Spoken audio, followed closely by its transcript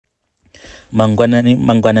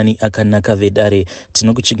mangwanani akanaka vedare.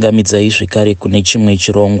 Tinokuchingamidzai zvekare kune chimwe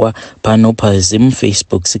chirongwa pano paZim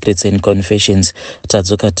Facebook Secrets and Confessions.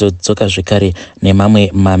 Tadzoka zvekare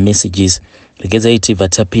nemamwe messages. Regedzai tibva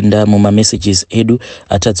tapinda mumamessages edu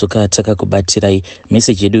atadzoka takakubatirai.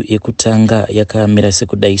 Message edu yekutanga yakamira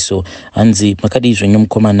sekudaiso. Hanzi makadii zvenyu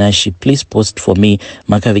mukomanashi, please post for me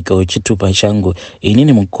makavigawo chitupa changu.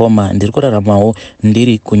 Inini mukoma ndiri kuraramawo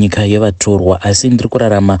ndiri kunyika yevatorwa, asi ndiri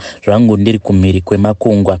kurarama zvangu ndiri kumhiri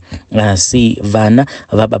kwemakungwa. Asi vana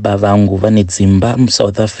vababa vangu vane dzimba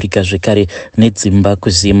muSouth Africa zvekare nedzimba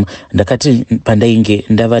kuZim. Ndakati pandainge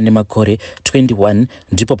ndava nemakore 21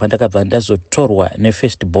 ndipo pandakabva ndazotorwa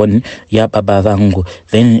nefirst born yababa vangu,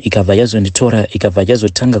 then ikabva yazonditora ikabva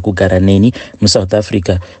yazotanga kugara neni muSouth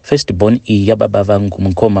Africa. First born iyi yababa vangu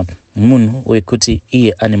mukoma munhu wekuti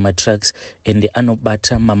iye ane matrucks ende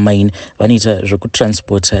anobata mamain, vanoita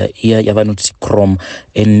zvekutransporta iya yavanoti chrome.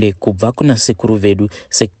 Ende kubva kuna sekuru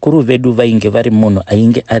vedu vainge vari munhu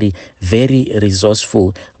ainge ari very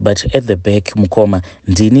resourceful, but at the back mukoma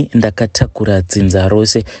ndini ndakatakura dzinza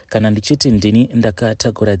rose. Kana ndichiti ndini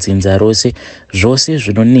ndakatakura dzinza rose, zvose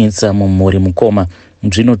zvinonetsa mumhuri mukoma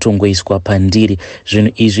zvinotongoiswa Pandiri.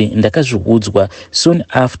 Zvinhu izvi ndakazviudzwa soon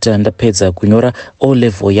after ndapedza kunyora O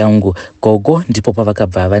level yangu. Gogo ndipo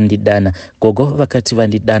pavakabva vandidana. Gogo vakati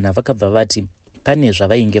vandidana vakabva vati pane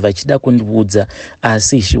zvavainge vachida kundiudza,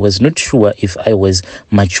 asi she was not sure if I was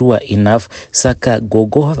mature enough. Saka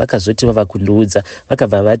gogo vakazoti vava kundiudza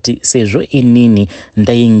vakabva vati sezvo inini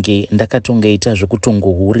ndainge ndakatongaita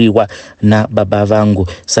zvekutongohuriwa nababa vangu,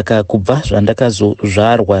 saka kubva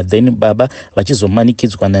zvandakazozvarwa then baba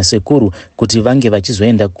vachizomanikidzwa nasekuru kuti vange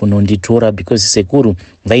vachizoenda kunonditora, because sekuru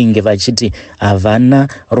vainge vachiti havana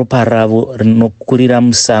ropa ravo rinokurira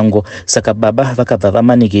musango. Saka baba vakabva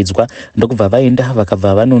vamanikidzwa ndokubva vaenda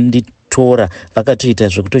vakabva vanonditora vakatoita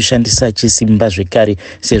zvekutoshandisa chisimba zvekare,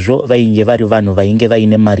 sezvo vainge vari vanhu vainge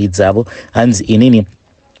vaine mari dzavo. Hanzi inini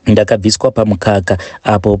ndakabviswa pamukaka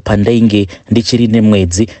apo pandainge ndichiri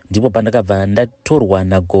nemwedzi, ndipo pandakabva ndatorwa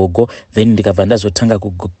nagogo, then ndikabva ndazotanga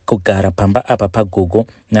kugara pamba apa pagogo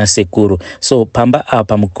nasekuru. So pamba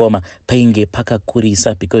apa mukoma painge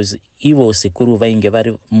pakakurisa, because ivo sekuru vainge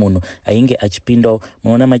vari munhu ainge achipindawo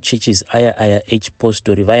muona machurches aya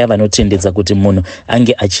echipostori, vaya vanotendedza kuti munhu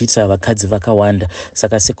ange achiita vakadzi vakawanda.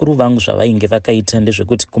 Saka sekuru vangu zvavainge vakaita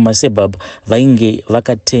ndezvekuti kumasebhabhu vainge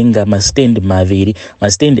vakatenga mastand maviri,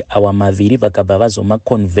 mastand awa maviri vakabva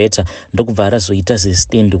vazomakonvheta ndokubva razoita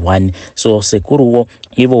zestand 1. So sekuruwo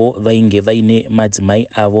ivo vainge vaine madzimai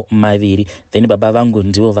avo maviri, then baba vangu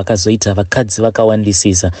ndivo vakazoita vakadzi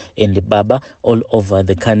vakawandisisa, and baba all over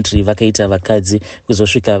the country vakaita vakadzi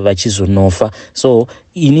kuzosvika vachizonofa. So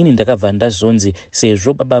inini ndakabva ndazonzi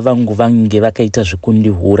sezvo baba vangu vange vakaita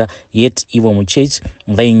zvekundihura, yet ivo muchechi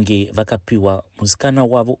vainge vakapiwa musikana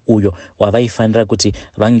wavo uyo wavaifanira kuti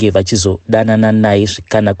vange vachizodanana naye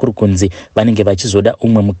kana kuri kunzi vanenge vachizoda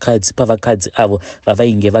umwe mukadzi pavakadzi avo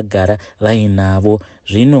vavainge vagara vainavo.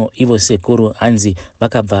 Zvino ivo sekuru hanzi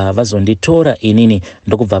vakabva vazonditora inini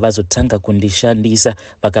ndokubva vazotanga kundishandisa,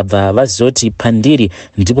 vakabva vazoti Pandiri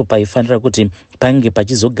ndipo paifanira kuti pange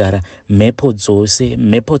pachizogara mhepo dzose,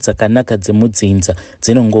 mhepo dzakanaka dzemudzinza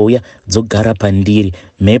dzinongouya dzogara Pandiri,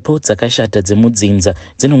 mhepo dzakashata dzemudzinza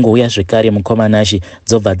dzinongouya zvekare mukomanashi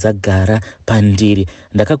dzobva dzagara Pandiri.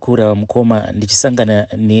 Ndakakura mukoma ndichisangana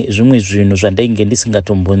nezvimwe zvinhu zvandainge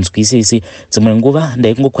ndisingatombonzwisisi. Dzimwe nguva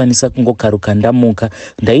ndaingokwanisa kungokaruka ndamuka,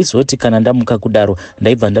 ndaizoti kana ndamuka kudaro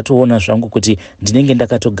ndaibva ndatoona zvangu kuti ndinenge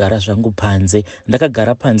ndakatogara zvangu panze.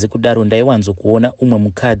 Ndakagara panze kudaro ndaiwanzokuona umwe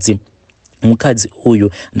mukadzi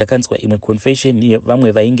uyu ndakanzwa imwe confession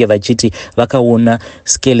vamwe vainge vachiti vakaona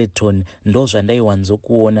skeleton, ndo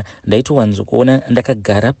zvandaiwanzokuona. Ndaitowanzokuona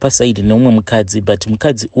ndakagara pasaidi neumwe mukadzi, but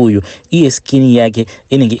mukadzi uyu iye skini yake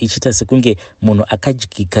inenge ichita sekunge munhu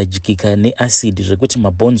akadyikika neacid zvekuti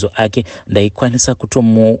mabhonzo ake ndaikwanisa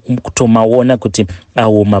kutomaona kuti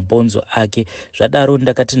awo mabhonzo ake. Zvadaro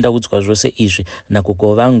ndakati ndaudzwa zvose izvi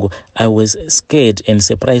nagogo vangu, I was scared and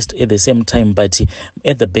surprised at the same time, but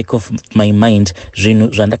at the back of my mind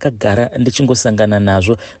zvinhu zvandakagara ndichingosangana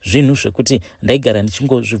nazvo, zvinhu zvekuti ndaigara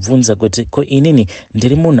ndichingozvibvunza kuti ko inini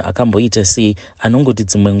ndiri munhu akamboita sei, anongoti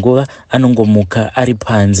dzimwe nguva anongomuka ari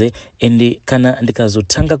panze. Ende kana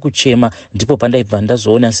ndikazotanga kuchema ndipo pandaibva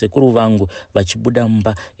ndazoona sekuru vangu vachibuda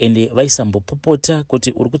mumba, ende vaisambopopota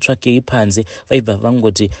kuti uri kutsvakei panze, vaibva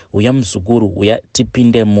vangoti uya muzukuru uya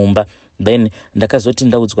tipinde mumba. then ndakazoti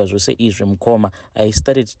ndaudzwa zvose izvi mukoma, I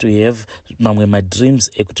started to have mamwe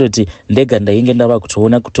madreams ekutoti ndega ndainge ndava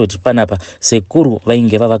kutoona kutoti panapa sekuru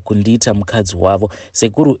vainge vava kundiita mukadzi wavo.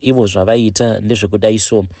 Sekuru ivo zvavaiita ndezvekudai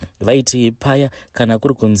so vaiti paya kana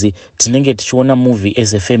kuri kunzi tinenge tichiona movie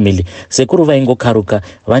as a family, sekuru vaingokaruka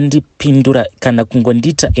vandipindura kana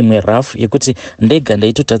kungondiita imwe rafu yekuti ndega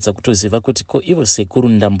ndaitotadza kutoziva kuti ko ivo sekuru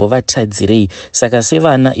ndambovatadzirei. Saka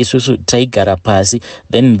sevana isusu taigara pasi,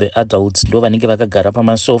 then the adults ndo vanenge vakagara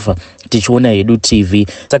pamasofa tichiona hedu TV.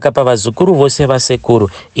 Saka pavazukuru vose vasekuru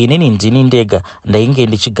inini ndini ndega ndainge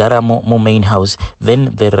ndichigaramo mumain house,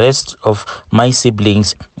 then the rest of my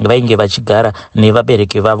siblings vainge vachigara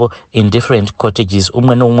nevabereki vavo in different cottages.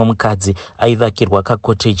 Umwe neumwe mukadzi aivakirwa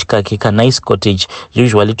cottage kake, nice cottage,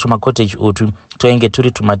 usually tuma cottage utu toinge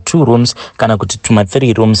turi tuma 2 rooms kana kuti tuma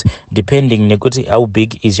 3 rooms depending nekuti how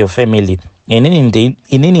big is your family.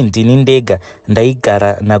 Inini ndini ndega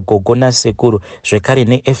ndaigara nagogo nasekuru zvekare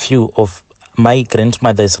ne few of my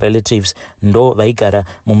grandmother's relatives ndo vaigara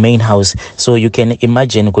mumain house. So you can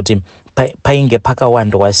imagine kuti painge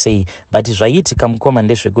pakawandwa sei. But zvaiitika mukoma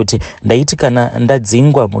ndezvekuti ndaiti kana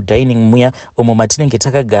ndadzingwa mudining muya umo matinenge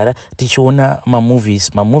takagara tichiona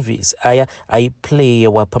mamovies aya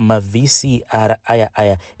aiplayewa pama-VCR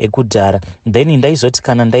aya ekudhara, then ndaizoti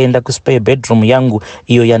kana ndaenda kuspare bedroom yangu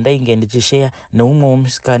iyo yandainge ndichishare neumwe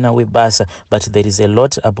musikana webasa, but there is a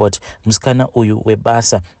lot about musikana uyu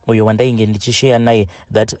webasa uyu wandainge ndichishare naye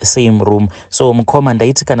that same room. So mukoma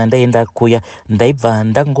ndaiti kana ndaenda kuya ndaibva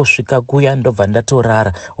ndangosvika kuya ndobva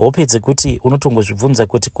ndatorara. Hope dzekuti unotongozvibvunza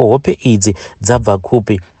kuti ko hope idzi dzabva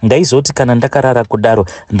kupi. Ndaizoti kana ndakarara kudaro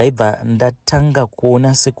ndaibva ndatanga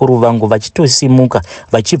kuona sekuru vangu vachitosimuka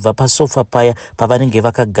vachibva pasofa paya pavanenge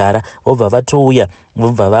vakagara, vobva vatouya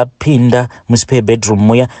vobva vapinda muspare bedroom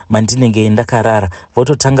muya mandinenge ndakarara,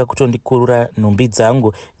 vototanga kutondikurura nhumbi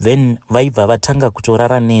dzangu, then vaibva vatanga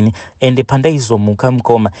kutorara neni. Ende pandaizomuka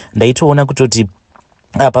mukoma ndaitoona kutoti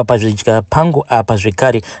apa pazvidya pangu apa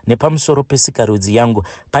zvekare nepamusoro pesikarudzi yangu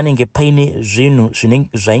panenge paine zvinhu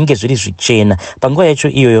zvainge zviri zvichena. Panguva yacho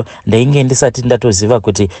iyoyo ndainge ndisati ndatoziva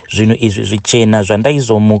kuti zvinhu izvi zvichena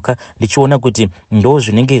zvandaizomuka ndichiona kuti ndo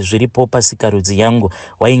zvinenge zviripo pasikarudzi yangu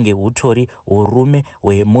wainge hutori urume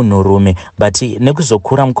hwemunhurume. But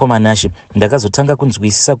nekuzokura mukomanashi ndakazotanga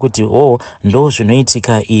kunzwisisa kuti ndo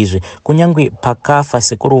zvinoitika izvi. Kunyange pakafa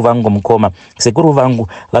sekuru vangu mukoma, sekuru vangu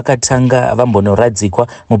vakatanga vambonoradzikwa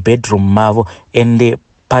mubedroom mavo, ende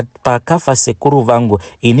pakafa sekuru vangu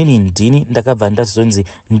inini ndini ndakabva ndazonzi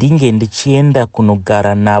ndinge ndichienda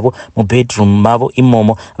kunogara navo mubedroom mavo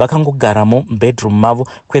imomo. Vakangogaramo mubedroom mavo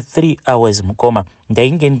kwe3 hours mukoma.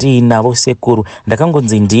 Ndainge ndiinavo sekuru,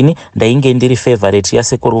 ndakangonzi ndini ndainge ndiri favorite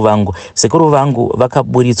yasekuru vangu. Sekuru vangu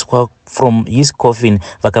vakaburitswa from his coffin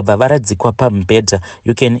vakabva varadzikwa pamubhedha.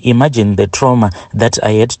 You can imagine the trauma that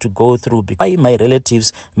I had to go through because my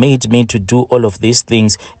relatives made me to do all of these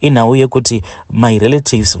things. Inhau yekuti my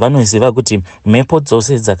relatives vanoziva kuti mhepo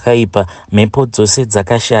dzose dzakaipa, mhepo dzose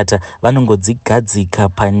dzakashata vanongodzigadzika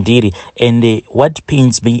pandiri. And what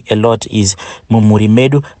pains me a lot is mumhuri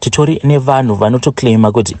medu titori nevanhu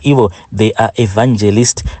vanotoclaima kuti ivo they are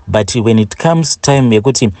evangelist, but when it comes time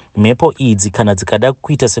yekuti mhepo idzi kana dzikada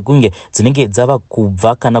kuita sekunge dzinenge dzava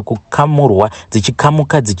kubva kana kukamurwa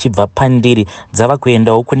dzichikamuka dzichibva pandiri dzava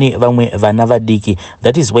kuendawo kune vamwe vana vadiki,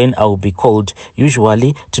 that is when I will be called.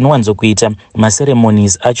 Usually tinowanzokuita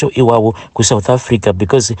maceremonies acho iwawo kuSouth Africa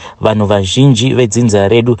because vanhu vazhinji vedzinza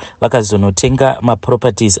redu vakazonotenga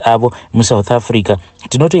maproperties avo muSouth Africa.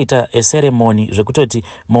 Tinotoita a ceremony zvekutoti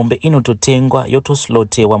mombe inototengwa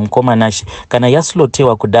yotoslotewa mukomanashi. Kana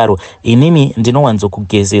yaslotewa kudaro inini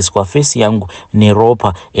ndinowanzokugezeswa face yangu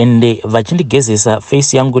neropa, ende vachindigezesa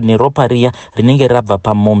face yangu neropa riya rinenge rabva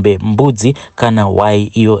pamombe, mbudzi kana hwai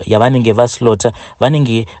iyo yavanenge vaslota,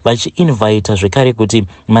 vanenge vachiinvita zvekare kuti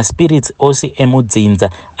maspirits ose emudzinza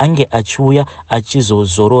ange achiuya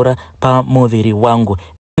achizozorora pamuviri wangu.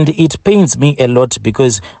 And it pains me a lot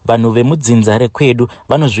because vanhu vemudzinza rekwedu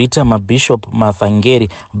vanozviita mabishop mavhangeri,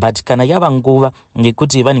 but kana yava nguva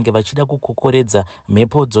ngekuti vanenge vachida kukokoredza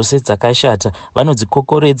mhepo dzose dzakashata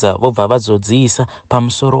vanodzikokoredza vobva vazodziisa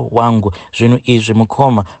pamusoro wangu. Zvinhu izvi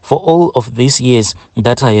mukoma, for all of these years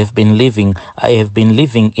that I have been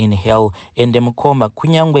living in hell. And mukoma,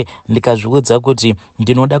 kunyangwe ndikazviudza kuti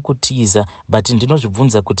ndinoda kutiza, but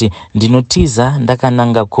ndinozvibvunza kuti ndinotiza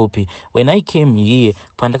ndakananga kupi. When I came here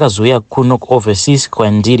pandakazoya kuno overseas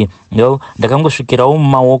kwandiri, ndakangosvikirawo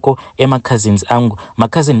mumaoko emacousins angu,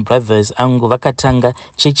 macousin brothers angu vakatanga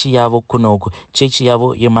chechi yavo kunoko, chechi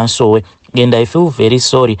yavo yemasowe. and I feel very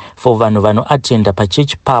sorry for vanhu vanoatenda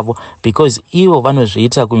pachechi pavo, because ivo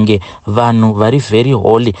vanozviita kunge vanhu vari very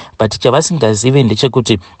holy, but chavasingazive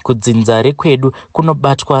ndechekuti kudzinza rekwedu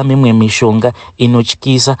kunobatwa mimwe mishonga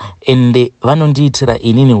inotyisa, ende vanondiitira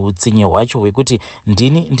inini utsinye hwacho hwekuti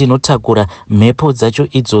ndini ndinotakura mhepo dzacho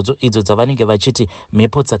idzodzo idzo dzavanenge vachiti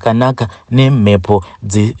mhepo dzakanaka nemhepo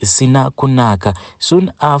dzisina kunaka.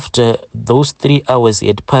 Soon after those 3 hours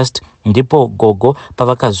had passed, ndipo gogo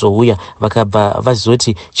pavakazouya vakabva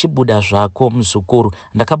vazoti chibuda zvako muzukuru.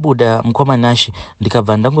 Ndakabuda mukomanashi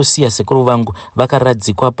ndikabva ndangosiya sekuru vangu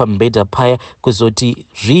vakaradzikwa pambedha paya kuzoti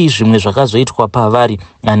zvii zvimwe zvakazoitwa pavari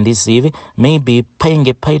handizivi. Maybe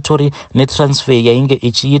painge paitori netransfer yainge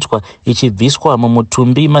ichiitwa ichibviswa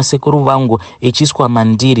mumutumbi masekuru vangu ichiiswa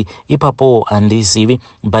mandiri, ipapo handizivi.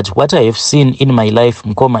 But what I have seen in my life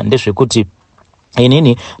mukoma ndezvekuti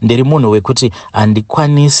inini ndiri munhu wekuti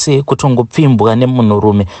handikwanisi kutongopfimbwa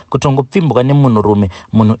nemunhurume,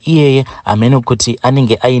 munhu iyeye amene kuti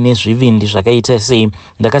anenge aine zvivindi zvakaita sei.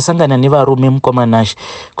 Ndakasangana nevarume mukomanashi,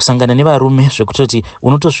 kusangana nevarume zvekutoti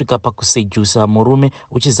unotosvika pakusejusa murume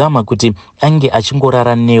uchizama kuti ange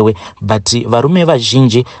achingorara newe, but varume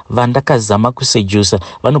vazhinji vandakazama kusejusa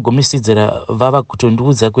vanogomisidzira vava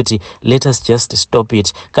kutondiudza kuti let us just stop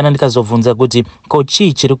it. Kana ndikazobvunza kuti ko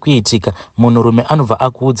chii chiri kuitika, munhurume anobva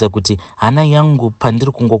akuudza kuti hana yangu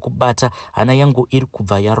pandiri kungokubata, hana yangu iri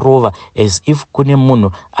kubva yarova, as if kune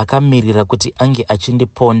munhu akamirira kuti ange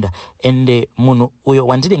achindiponda. Ende munhu uyo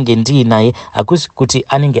wandinenge ndiinaye hakusi kuti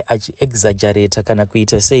anenge achiexaggerata kana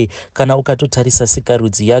kuita sei. Kana ukatotarisa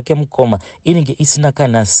sikarudzi yake mukoma inenge isina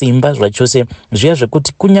kana simba zvachose, zviya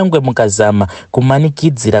zvekuti kunyangwe mukazama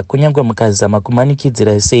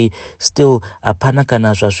kumanikidzira sei, still hapana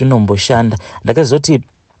kana zvazvinomboshanda. Ndakazoti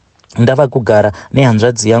ndava kugara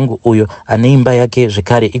nehanzvadzi yangu uyo ane imba yake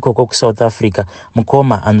zvekare ikoko kuSouth Africa.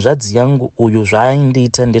 Mukoma hanzvadzi yangu uyu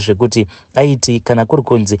zvaaindiita ndezvekuti aiti kana kuri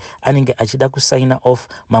kunzi anenge achida kusign off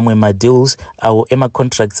mamwe madeals awo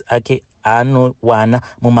emacontracts ake anowana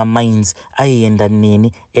mumamines, aienda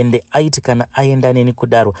neni, ende aiti kana aenda neni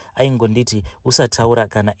kudaro aingonditi usataura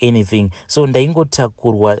kana anything. So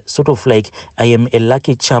ndaingotakurwa sort of like I am a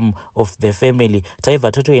lucky charm of the family.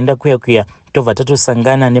 Taibva totoenda kuya tobva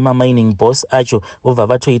tatosangana nemamining boss acho, vobva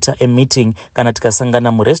vatoita a meeting. Kana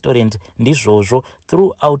tikasangana murestaurant ndizvozvo.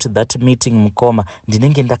 Throughout that meeting mukoma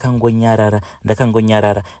ndinenge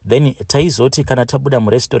ndakangonyarara. Then taizoti kana tabuda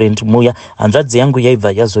murestaurant muya, hanzvadzi yangu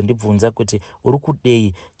yaibva yazondibvunza kuti uri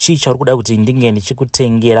kudei, chii chauri kuda kuti ndinge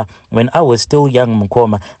ndichikutengera. When I was still young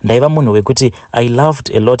mukoma ndaiva munhu wekuti I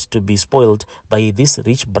loved a lot to be spoiled by this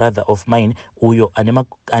rich brother of mine uyo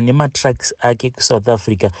ane matracks ake kuSouth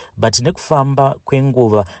Africa. But nekufamba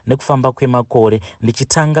kwenguva, nekufamba kwemakore,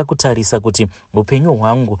 ndichitanga kutarisa kuti upenyu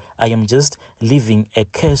hwangu I am just living a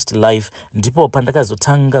cursed life, ndipo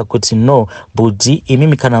pandakazotanga kuti no budi,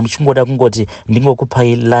 imimi kana muchingoda kungoti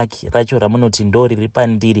ndingokupai luck racho ramunoti ndo riri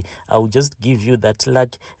pandiri, I will just give you that luck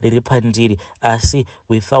riri pandiri, asi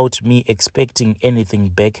without me expecting anything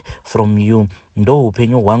back from you. Ndo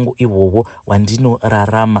upenyu hwangu ihwohwo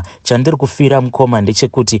hwandinorarama. Chandiri kufira mukoma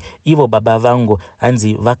ndechekuti ivo baba vangu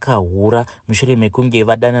hanzi vakahura mushure mekunge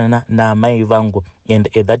vadanana naamai vangu,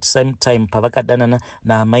 and at that same time pavakadanana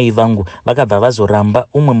naamai vangu vakabva vazoramba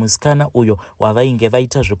umwe musikana uyo wavainge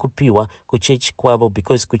vaita zvekupiwa kuchechi kwavo,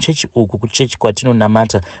 because kuchechi uku, kuchechi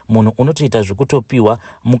kwatinonamata, munhu unotoita zvekutopiwa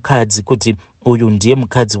mukadzi kuti uyu ndiye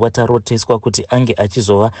mukadzi wataroteswa kuti ange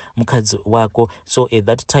achizova mukadzi wako. So at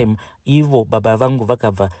that time ivo baba vangu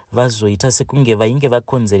vakabva vazoita sekunge vainge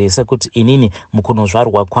vakonzeresa kuti inini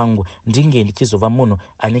mukunozvarwa kwangu ndinge ndichizova munhu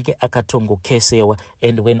anenge akatongokesewa.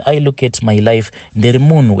 And when I look at my life, ndiri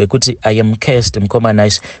munhu wekuti I am cursed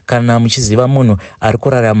mukomanashi. Kana muchiziva munhu ari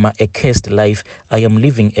kurarama a cursed life, I am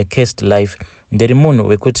living a cursed life. Ndiri munhu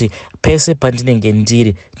wekuti pese pandinenge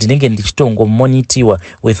ndinenge ndichitongomonitiwa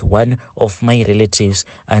with one of my relatives.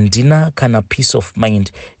 Handina kana peace of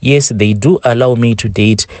mind. Yes, they do allow me to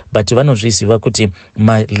date, but vanozviziva kuti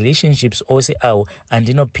my relationships ose awo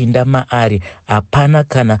andinopinda maari hapana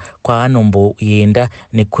kana kwaanomboenda,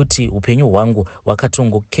 nekuti upenyu hwangu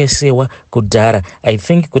hwakatongokesewa kudhara. I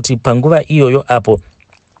think kuti panguva iyoyo apo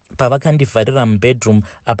pavakandivharira mubedroom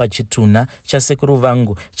apa chitunha chasekuru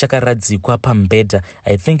vangu chakaradzikwa pambedha,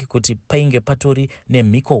 I think kuti painge patori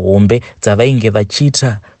nemhiko hombe dzavainge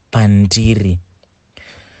vachiita pandiri.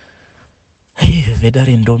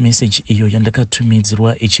 Vedare ndo message iyo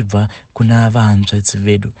yandakatumidzirwa ichibva kuna vahanzvadzi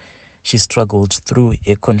vedu. she struggled through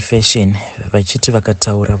a confession. Vachiti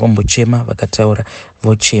vakataura vombochema, vakataura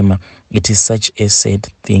vochema. It is such a sad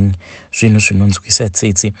thing. Zvinhu zvinonzwisa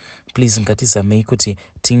tsitsi. Please ngatizamei kuti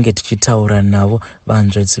tinge tichitaura navo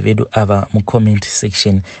vahanzvadzi vedu ava mucomment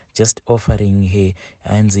section, just offering her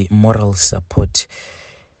hanzi moral support.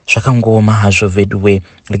 Zvakangoma hazvo veduwe.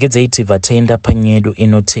 Regedzai tibva taenda panyedu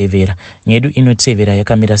inotevera. Nyedu inotevera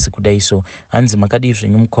yakamira sekudai so. Hanzi makadi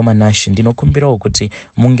zvenyu mukoma Nashi, ndinokumbirawo kuti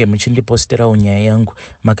munge muchindiposterawo nyaya yangu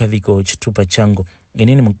makavigawo chitupa changu.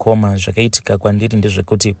 Inini mukoma, zvakaitika kwandiri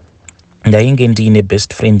ndezvekuti ndainge ndiine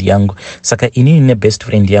best friend yangu. Saka inini nebest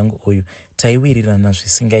friend yangu uyu taiwirirana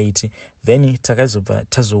zvisingaiti. Then takazobva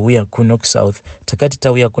tazouya kuno kusouth. Takati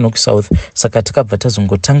tauya kuno kusouth, saka takabva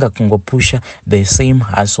tazongotanga kungopusha the same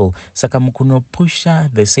hustle. Saka mukunopusha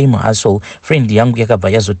the same hustle, friend yangu yakabva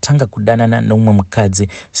yazotanga kudanana nomumwe mukadzi.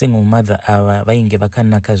 Single mother ava vainge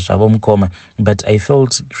vakanaka zvavo mukoma. But I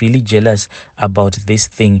felt really jealous about this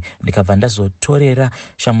thing. Ndikabva ndazotorera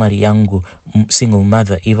shamwari yangu single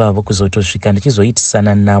mother ivavo kuzotosvika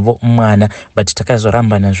ndichizoitisana navo mwana, but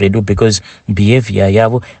takazorambana zvedu because behavior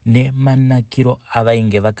yavo nemanakiro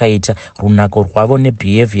avainge vakaita, runako rwavo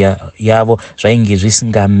nebehavior yavo zvainge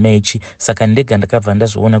zvisingamechi. Saka ndega ndakabva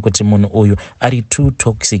ndazoona kuti munhu uyu ari too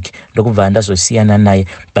toxic, ndokubva ndazosiyana naye.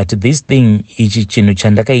 But this thing, ichi chinhu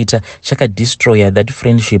chandakaita chakadestroya that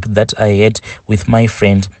friendship that I had with my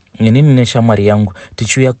friend. Inini neshamwari yangu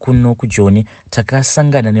tichiuya kuno kuJoni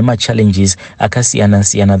takasangana nema-challenges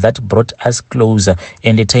akasiyana-siyana that brought us closer,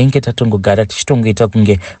 and tainge tatongogara tichitongoita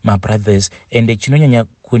kunge ma-brothers. And chinonyanya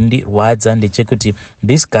kundirwadza ndechekuti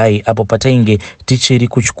this guy apo patainge tichiri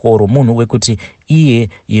kuchikoro, munhu wekuti iye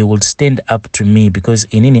he will stand up to me because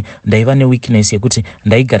inini ndaiva neweakness yekuti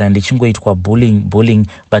ndaigara ndichingoitwa bullying,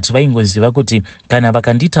 but vaingoziva kuti kana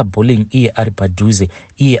vakandita bullying iye ari padhuze,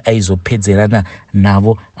 iye aizopedzerana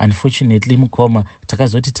navo. Unfortunately mukoma,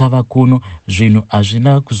 takazoti tava kuno zvinhu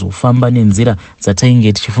hazvina kuzofamba nenzira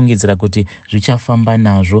dzatainge tichifungidzira kuti zvichafamba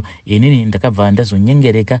nazvo. Inini ndakabva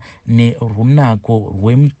ndazonyengereka nerunako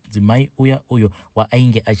rwemudzimai uyo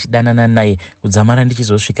waainge achidanana naye, kudzamara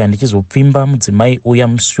ndichizosvika ndichizopfimba mudzimai uya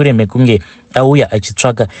mushure mekunge auya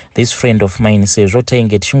achitsvaka this friend of mine, sezvo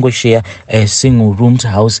tainge tichingoshare a single roomed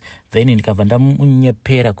house. Then ndikabva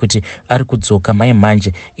ndamunyepera kuti ari kudzoka mai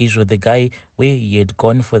manje, izvo the guy where he had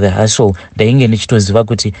gone for the hustle ndainge ndichitoziva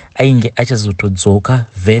kuti ainge achazotodzoka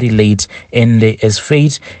very late. And as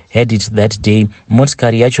fate had it that day,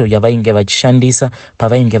 motikari yacho yavainge vachishandisa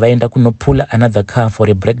pavainge vaenda kunopula another car for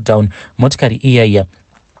a breakdown, motikari iyaya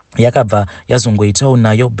yakabva yazongoitawo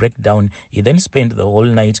nayo breakdown. He then spent the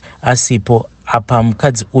whole night asipo apa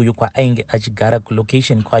mukadzi uyu kwaainge achigara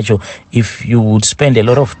kulocation kwacho. If you would spend a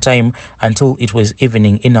lot of time until it was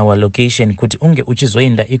evening in our location, kuti unge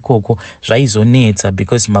uchizoenda ikoko zvaizonetsa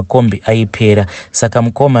because makombi aipera. Saka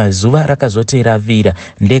mukoma, zuva rakazoti ravira,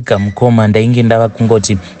 ndega mukoma ndainge ndava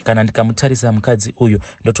kungoti kana ndikamutarisa mukadzi uyu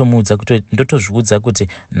ndotozviudza kuti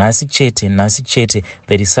nhasi chete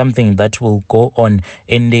there is something that will go on.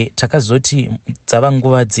 And takazoti dzava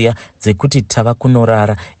nguva dziya dzekuti tava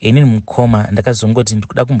kunorara. Inini mukoma ndakazongoti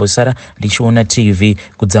ndikuda kumbosara ndichiona TV,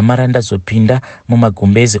 kudzamara ndazopinda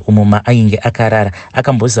mumagumbeze umo maainge akarara.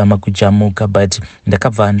 Akambozama kujamuka, but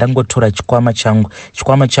ndakabva ndangotora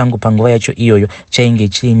chikwama changu panguva yacho iyoyo chainge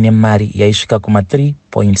chiine mari yaisvika kuma 3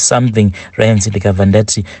 point something rands. Ndikabva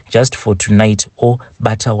ndati just for tonight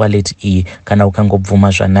bata wallet iyi, kana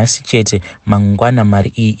ukangobvuma zvanhasi chete mangwana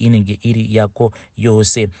mari iyi inenge iri yako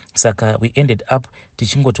yose. Saka we ended up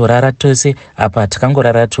tichingotorara tose apa,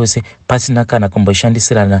 takangorara tose pasina kana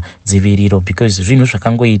kumboshandisirana dziviriro because zvinhu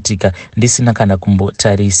zvakangoitika ndisina kana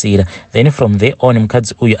kumbotarisira. Then from there on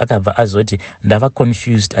mukadzi uyu akabva azoti ndava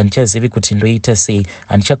confused, handichazivi kuti ndoita sei,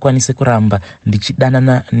 handichakwanisi kuramba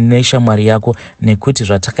ndichidanana neshamwari yako nekuti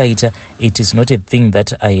zvatakaita it is not a thing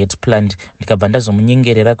that I had planned. Ndikabva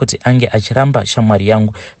ndazomunyengerera kuti ange achiramba shamwari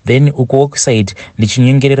yangu, then uko workside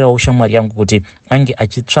ndichinyengererawo shamwari yangu kuti ange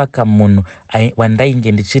achitsvaka munhu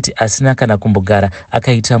wandainge ndichiti asina kana kumbogara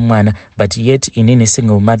akaita mwana, but yet inini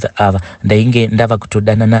single mother ava ndainge ndava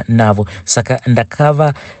kutodanana navo. Saka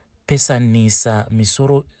ndakava pesanisa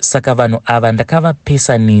misoro, saka vanhu ava ndakava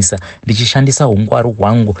pesanisa ndichishandisa ungwaru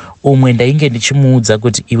hwangu. Umwe ndainge ndichimuudza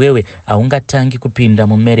kuti iwewe haungatangi kupinda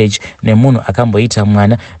mumarriage nemunhu akamboita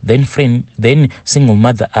mwana. Then single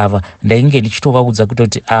mother ava ndainge ndichitovaudza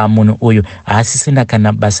kutoti munhu uyu haasisina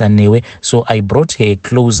kana basa newe. So I brought her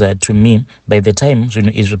closer to me. By the time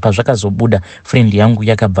zvinhu izvi pazvakazobuda, friend yangu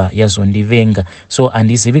yakabva yazondivenga. So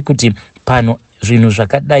handizivi kuti pano zvinhu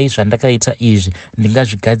zvakadai zvandakaita izvi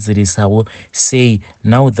ndingazvigadzirisawo sei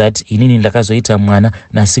now that inini ndakazoita mwana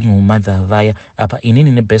nasingle mother vaya apa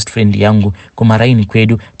inini nebest friend yangu kumaraini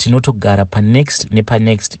kwedu tinotogara panext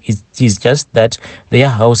nepanext. It is just that their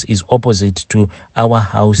house is opposite to our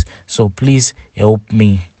house, so please help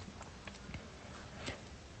me.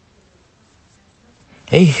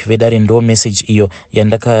 Hey, vedare ndo message iyo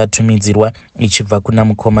yandakatumidzirwa ichibva kuna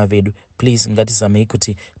mukoma vedu. Please ngatizamei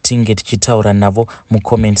kuti tinge tichitaura navo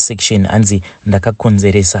mucomment section. Hanzi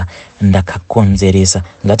ndakakonzeresa.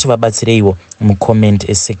 Ngativabatsireiwo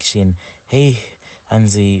mucomment section. Hey,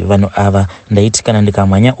 hanzi vanhu ava ndaiti kana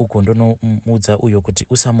ndikamhanya uko ndonomuudza uyo kuti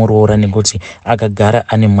usamuroora nekuti akagara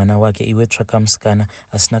ane mwana wake, iwe tsvaka musikana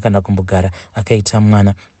asina kana kumbogara akaita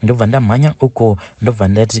mwana. Ndobva ndamhanya uko ndobva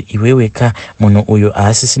ndati iwe weka munhu uyo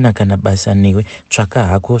haasisina kana basa newe, tsvaka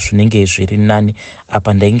hako zvinenge zviri nani.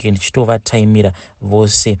 Apa ndainge ndichitovatayimira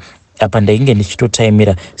vose, apa ndainge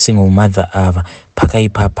ndichitotaimira single mother ava.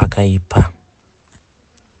 Pakaipa.